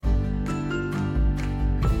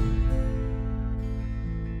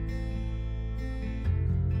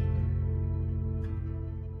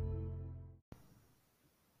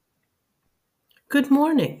Good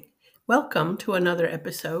morning. Welcome to another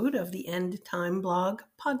episode of the End Time Blog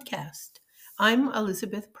podcast. I'm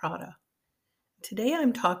Elizabeth Prada. Today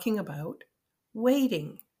I'm talking about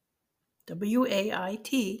waiting.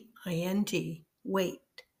 Waiting, wait.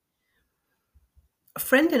 A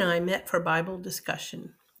friend and I met for Bible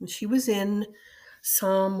discussion, and she was in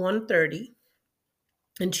Psalm 130,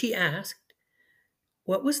 and she asked,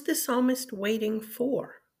 what was the psalmist waiting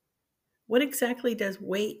for? What exactly does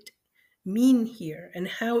wait mean here, and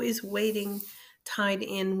how is waiting tied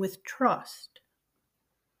in with trust?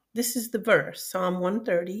 This is the verse, Psalm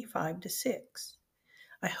 130, 5-6.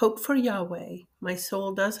 I hope for Yahweh, my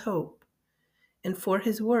soul does hope, and for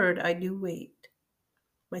his word I do wait.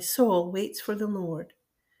 My soul waits for the Lord,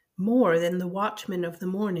 more than the watchmen of the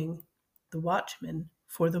morning, the watchmen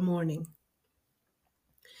for the morning.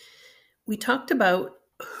 We talked about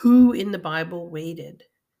who in the Bible waited,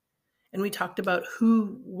 and we talked about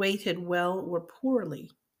who waited well or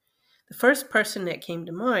poorly. The first person that came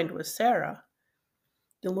to mind was Sarah.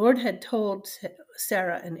 The Lord had told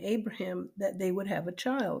Sarah and Abraham that they would have a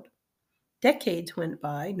child. Decades went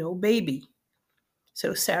by, no baby.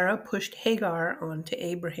 So Sarah pushed Hagar onto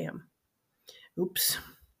Abraham. Oops.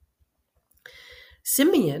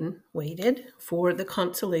 Simeon waited for the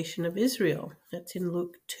consolation of Israel. That's in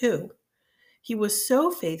Luke 2. He was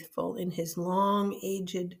so faithful in his long,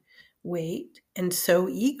 aged wait and so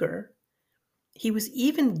eager. He was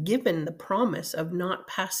even given the promise of not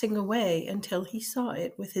passing away until he saw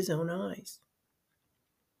it with his own eyes.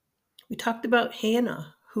 We talked about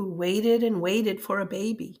Hannah, who waited and waited for a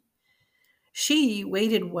baby. She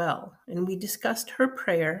waited well, and we discussed her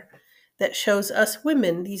prayer that shows us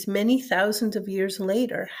women these many thousands of years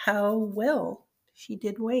later how well she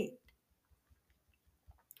did wait.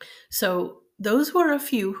 So, those were a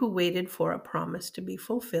few who waited for a promise to be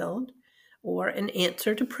fulfilled or an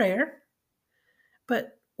answer to prayer.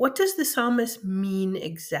 But what does the psalmist mean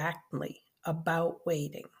exactly about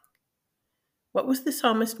waiting? What was the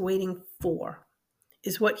psalmist waiting for?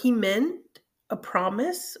 Is what he meant a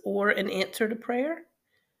promise or an answer to prayer?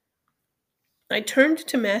 I turned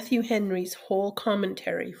to Matthew Henry's whole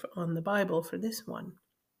commentary on the Bible for this one.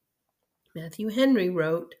 Matthew Henry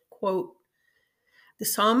wrote, quote, the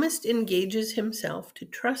psalmist engages himself to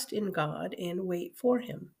trust in God and wait for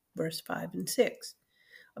him, verse 5 and 6.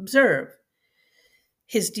 Observe,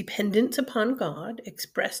 his dependence upon God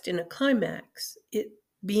expressed in a climax, it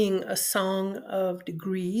being a song of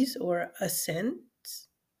degrees or ascents.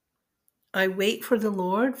 I wait for the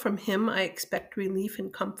Lord, from him I expect relief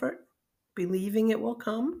and comfort, believing it will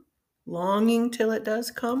come, longing till it does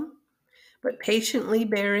come, but patiently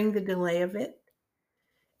bearing the delay of it,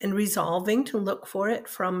 and resolving to look for it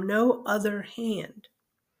from no other hand.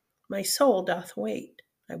 My soul doth wait.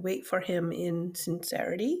 I wait for him in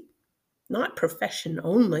sincerity, not profession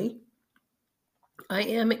only. I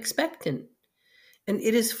am expectant, and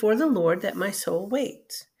it is for the Lord that my soul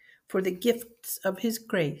waits, for the gifts of his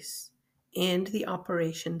grace and the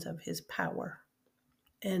operations of his power.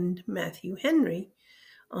 And Matthew Henry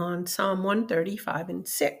on Psalm 135 and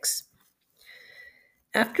 6.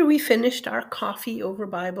 After we finished our coffee over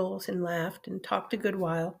Bibles and laughed and talked a good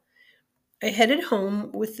while, I headed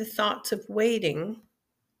home with the thoughts of waiting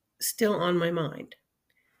still on my mind.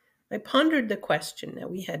 I pondered the question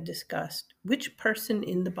that we had discussed: which person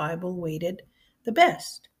in the Bible waited the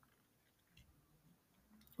best?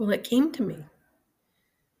 Well, it came to me.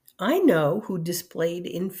 I know who displayed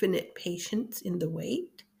infinite patience in the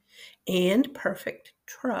wait and perfect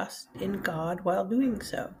trust in God while doing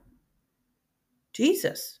so.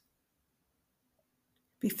 Jesus.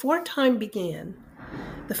 Before time began,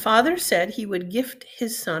 the Father said he would gift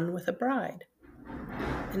his Son with a bride.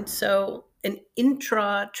 And so an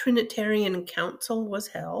intra-Trinitarian council was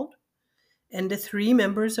held, and the three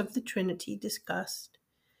members of the Trinity discussed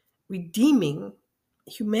redeeming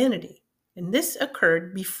humanity. And this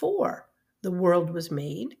occurred before the world was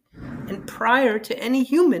made and prior to any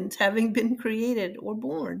humans having been created or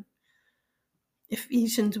born.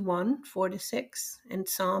 Ephesians 1, 4-6, and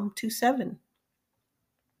Psalm 2:7.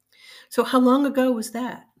 So how long ago was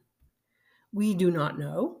that? We do not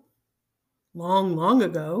know. Long, long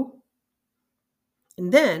ago.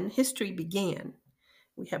 And then history began.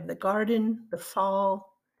 We have the garden, the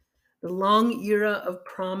fall, the long era of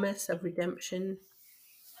promise of redemption.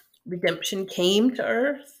 Redemption came to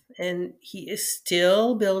earth, and he is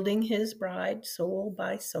still building his bride soul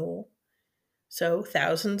by soul. So,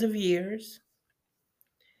 thousands of years.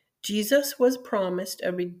 Jesus was promised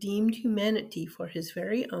a redeemed humanity for his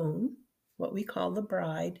very own, what we call the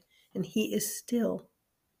bride, and he is still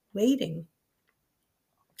waiting.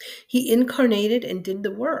 He incarnated and did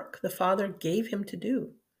the work the Father gave him to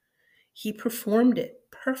do. He performed it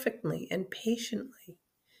perfectly and patiently.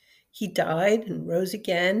 He died and rose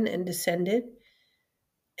again and descended,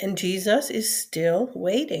 and Jesus is still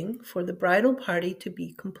waiting for the bridal party to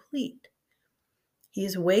be complete. He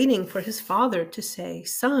is waiting for his Father to say,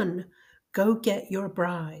 "Son, go get your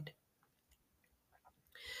bride."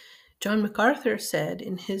 John MacArthur said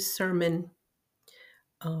in his sermon,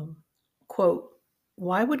 quote,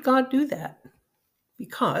 "Why would God do that?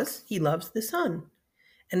 Because he loves the Son.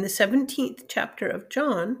 In the 17th chapter of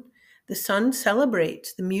John, the Son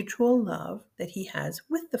celebrates the mutual love that he has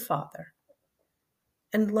with the Father.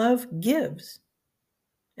 And love gives.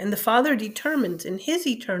 And the Father determines in his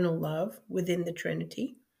eternal love within the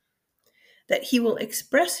Trinity that he will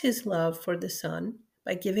express his love for the Son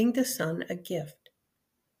by giving the Son a gift.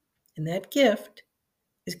 And that gift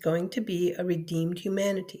is going to be a redeemed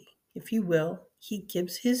humanity. If you will, he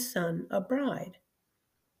gives his Son a bride.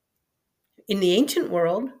 In the ancient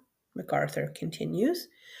world, MacArthur continues,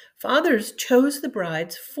 fathers chose the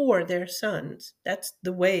brides for their sons. That's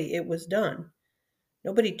the way it was done.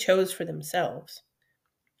 Nobody chose for themselves.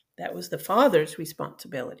 That was the father's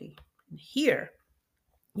responsibility. And here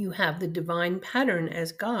you have the divine pattern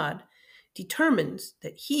as God determines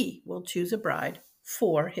that he will choose a bride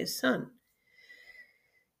for his son.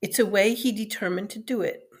 It's a way he determined to do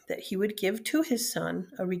it, that he would give to his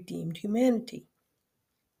son a redeemed humanity.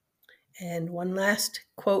 And one last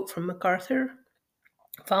quote from MacArthur.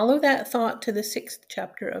 Follow that thought to the 6th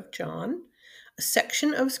chapter of John, a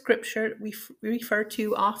section of scripture we refer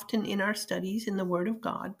to often in our studies in the Word of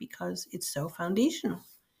God because it's so foundational.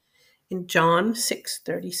 In John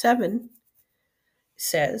 6:37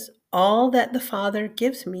 says, "All that the Father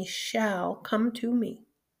gives me shall come to me."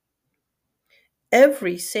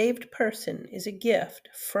 Every saved person is a gift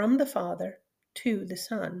from the Father to the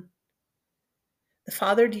Son. The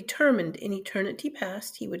Father determined in eternity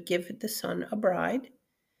past he would give the Son a bride.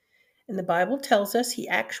 And the Bible tells us he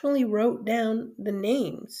actually wrote down the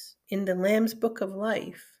names in the Lamb's Book of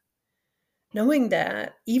Life, knowing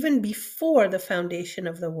that even before the foundation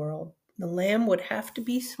of the world, the Lamb would have to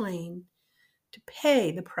be slain to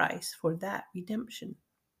pay the price for that redemption.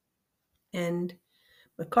 And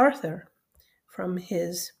MacArthur, from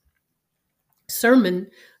his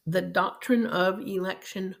sermon, The Doctrine of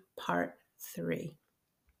Election, Part 3.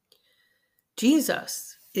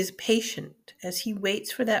 Jesus is patient as he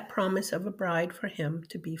waits for that promise of a bride for him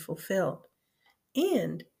to be fulfilled.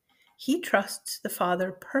 And he trusts the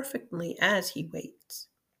Father perfectly as he waits.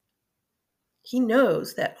 He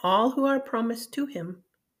knows that all who are promised to him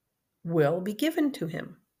will be given to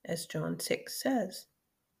him, as John 6 says.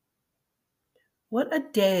 What a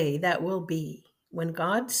day that will be when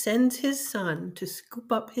God sends his Son to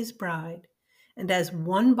scoop up his bride, and as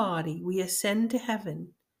one body we ascend to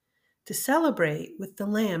heaven to celebrate with the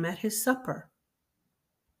Lamb at his supper.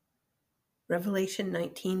 Revelation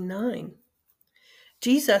 19:9.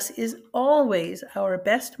 Jesus is always our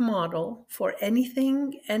best model for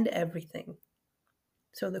anything and everything.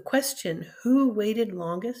 So the question, who waited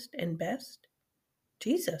longest and best?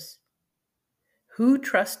 Jesus. Who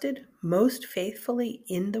trusted most faithfully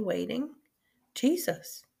in the waiting?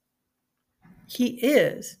 Jesus. He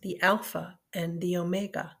is the Alpha and the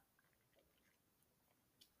Omega.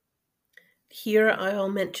 Here I'll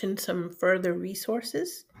mention some further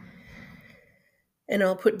resources, and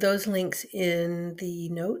I'll put those links in the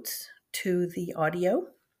notes to the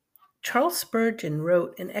audio. Charles Spurgeon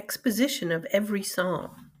wrote an exposition of every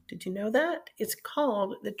psalm. Did you know that? It's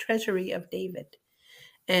called The Treasury of David.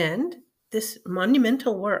 And this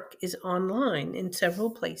monumental work is online in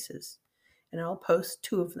several places, and I'll post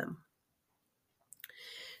 2 of them.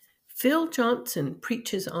 Phil Johnson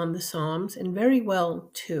preaches on the Psalms, and very well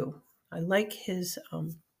too. I like his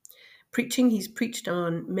preaching. He's preached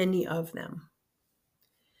on many of them.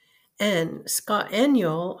 And Scott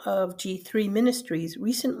Aniol of G3 Ministries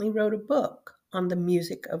recently wrote a book on the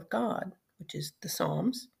music of God, which is the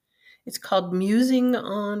Psalms. It's called Musing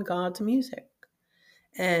on God's Music.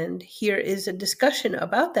 And here is a discussion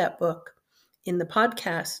about that book in the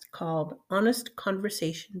podcast called Honest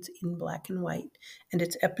Conversations in Black and White, and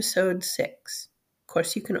it's episode 6. Of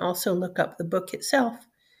course, you can also look up the book itself,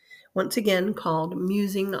 once again called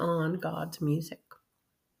Musing on God's Music.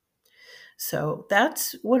 So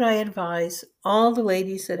that's what I advise all the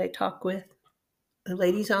ladies that I talk with, the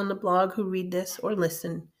ladies on the blog who read this or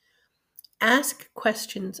listen. Ask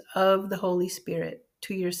questions of the Holy Spirit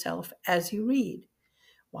to yourself as you read.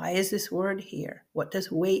 Why is this word here? What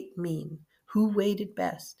does wait mean? Who waited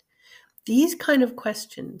best? These kind of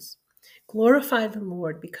questions Glorify the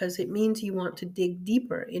Lord because it means you want to dig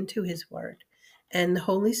deeper into His Word, and the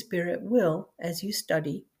Holy Spirit will, as you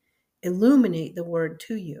study, illuminate the Word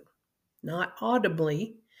to you, not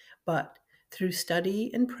audibly, but through study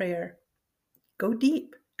and prayer. Go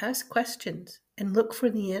deep, ask questions, and look for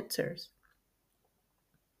the answers.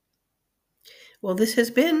 Well, this has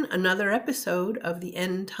been another episode of the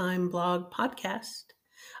End Time Blog Podcast.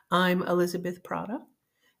 I'm Elizabeth Prata.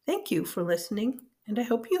 Thank you for listening, and I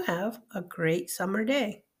hope you have a great summer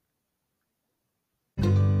day.